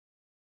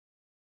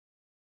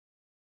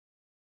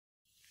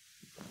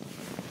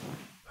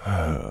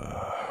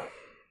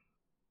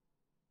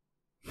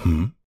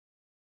Hmm?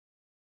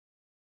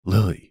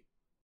 Lily.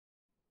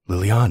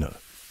 Liliana,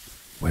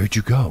 where'd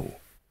you go?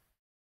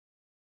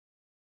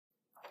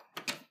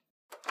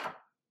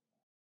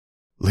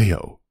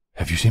 Leo,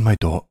 have you seen my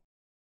dog?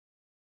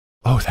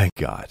 Oh, thank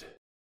God.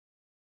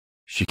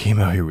 She came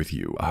out here with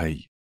you.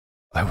 I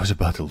was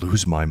about to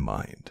lose my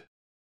mind.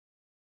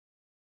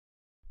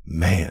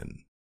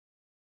 Man,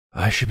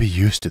 I should be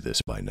used to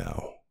this by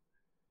now.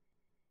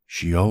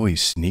 She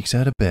always sneaks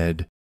out of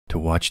bed to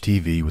watch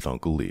TV with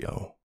Uncle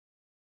Leo.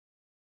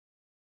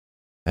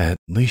 At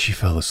least she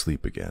fell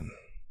asleep again.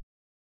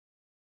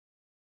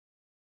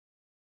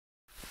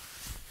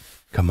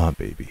 Come on,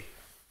 baby.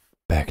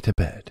 Back to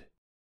bed.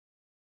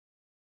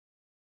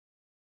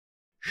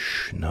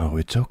 Shh, no,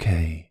 it's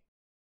okay.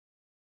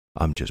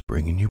 I'm just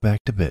bringing you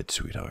back to bed,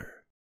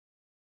 sweetheart.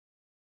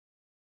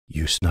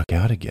 You snuck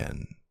out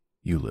again,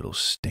 you little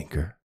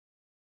stinker.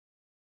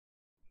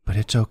 But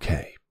it's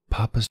okay.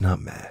 Papa's not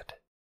mad.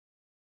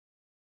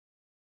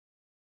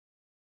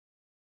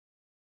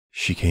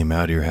 She came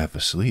out here half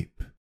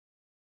asleep.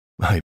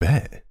 I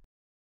bet.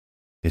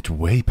 It's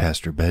way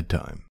past her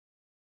bedtime.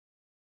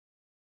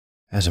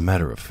 As a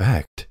matter of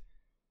fact,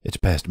 it's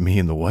past me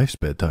and the wife's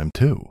bedtime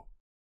too.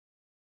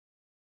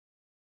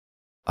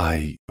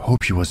 I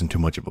hope she wasn't too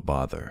much of a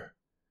bother.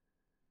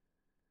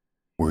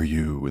 Were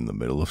you in the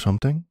middle of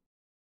something?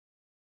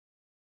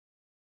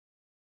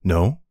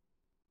 No?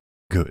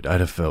 Good, I'd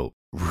have felt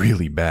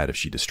really bad if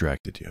she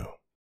distracted you.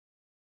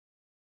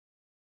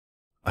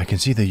 I can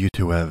see that you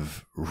two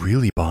have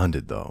really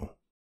bonded, though.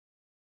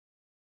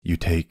 You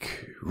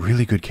take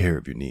really good care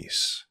of your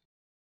niece.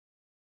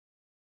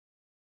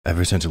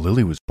 Ever since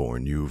Lily was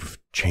born, you've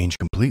changed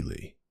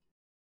completely.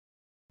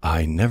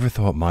 I never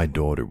thought my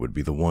daughter would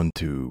be the one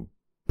to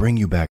bring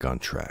you back on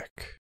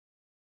track.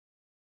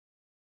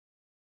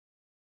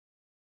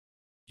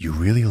 You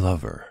really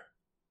love her.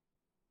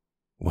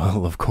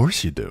 Well, of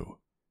course you do.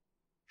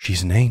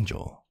 She's an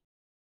angel.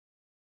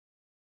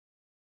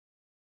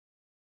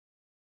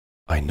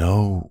 I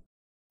know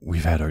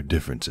we've had our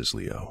differences,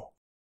 Leo.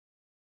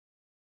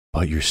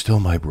 But you're still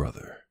my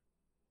brother.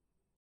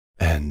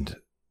 And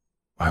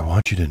I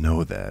want you to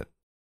know that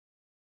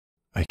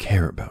I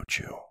care about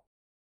you.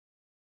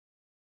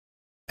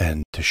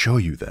 And to show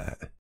you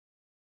that,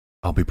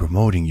 I'll be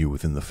promoting you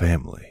within the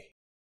family.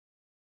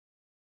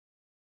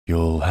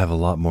 You'll have a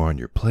lot more on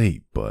your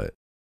plate, but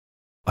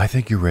I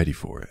think you're ready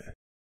for it.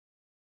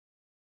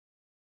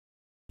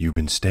 You've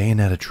been staying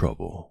out of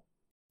trouble.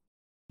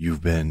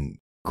 You've been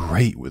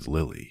great with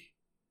Lily.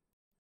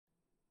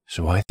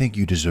 So I think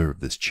you deserve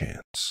this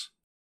chance.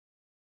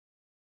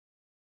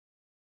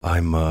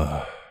 I'm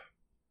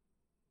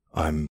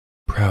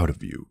proud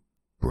of you,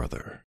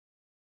 brother.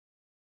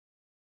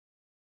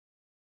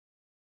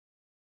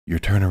 Your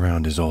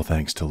turnaround is all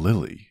thanks to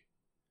Lily.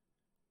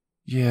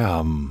 Yeah,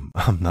 I'm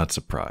not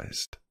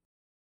surprised.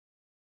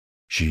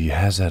 She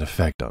has that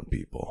effect on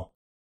people.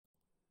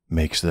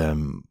 Makes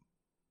them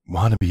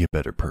want to be a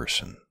better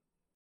person.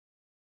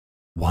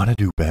 Want to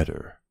do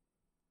better.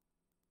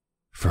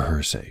 For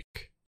her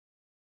sake.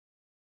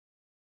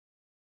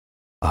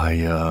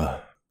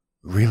 I,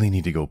 really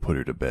need to go put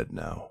her to bed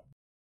now.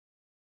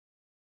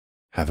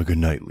 Have a good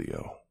night,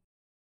 Leo.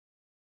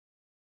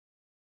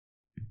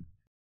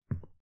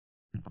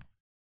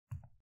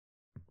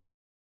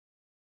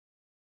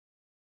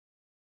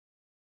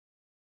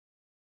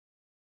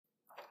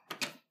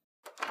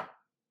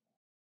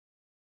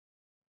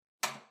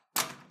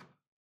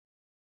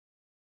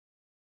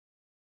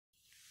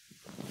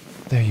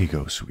 There you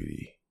go,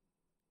 sweetie.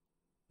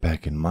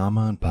 Back in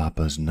Mama and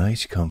Papa's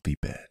nice comfy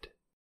bed.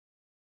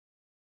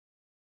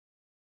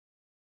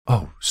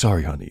 Oh,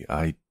 sorry, honey.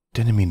 I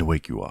didn't mean to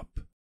wake you up.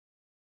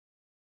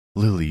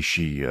 Lily,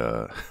 she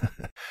got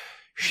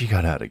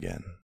out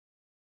again.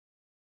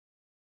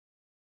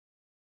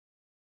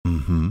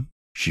 Mm-hmm.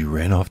 She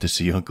ran off to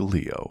see Uncle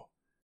Leo.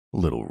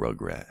 Little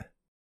rugrat.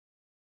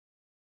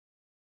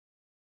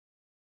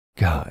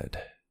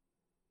 God,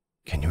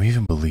 can you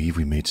even believe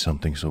we made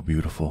something so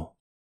beautiful?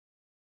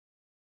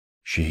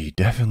 She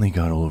definitely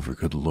got all of her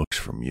good looks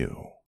from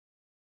you.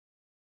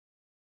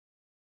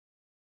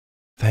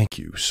 Thank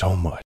you so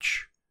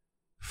much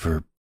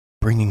for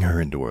bringing her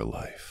into our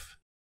life.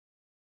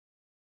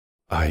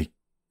 I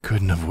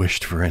couldn't have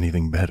wished for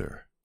anything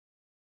better.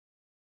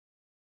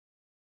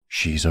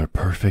 She's our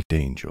perfect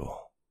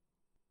angel,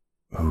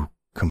 who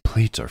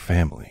completes our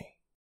family.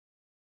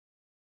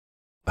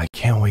 I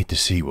can't wait to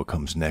see what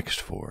comes next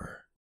for her.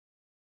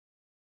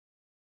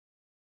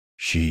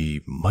 She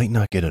might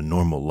not get a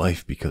normal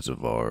life because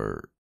of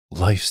our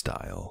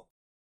lifestyle,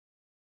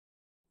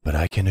 but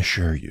I can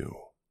assure you,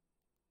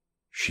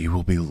 she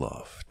will be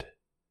loved.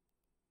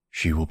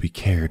 She will be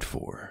cared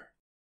for.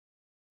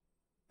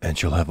 And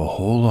she'll have a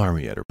whole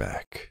army at her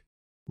back,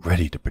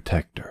 ready to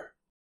protect her.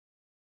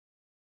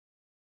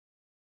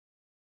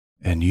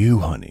 And you,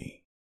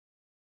 honey,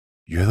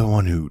 you're the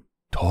one who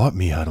taught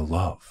me how to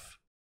love.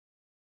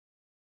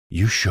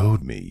 You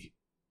showed me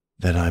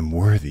that I'm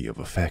worthy of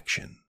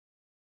affection.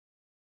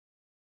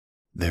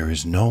 There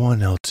is no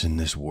one else in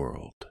this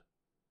world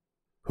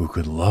who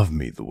could love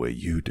me the way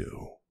you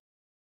do.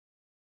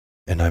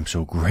 And I'm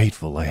so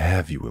grateful I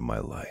have you in my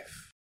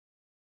life.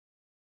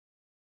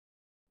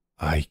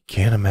 I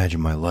can't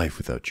imagine my life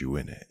without you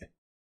in it,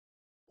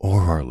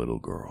 or our little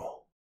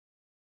girl.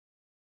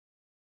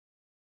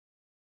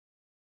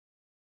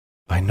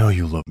 I know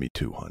you love me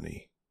too,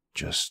 honey.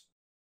 Just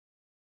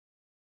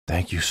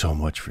thank you so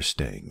much for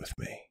staying with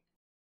me.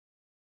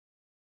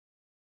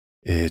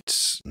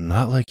 It's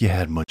not like you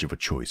had much of a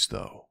choice,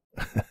 though.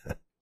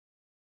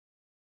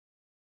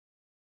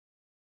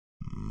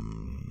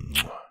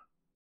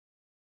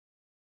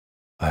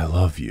 I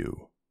love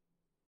you,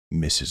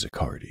 Mrs.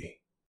 Accardi,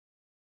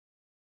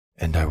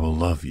 and I will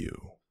love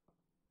you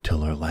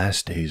till our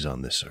last days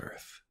on this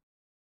earth.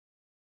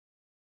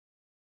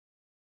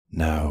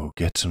 Now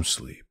get some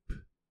sleep.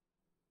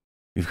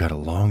 We've got a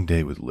long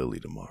day with Lily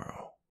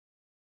tomorrow.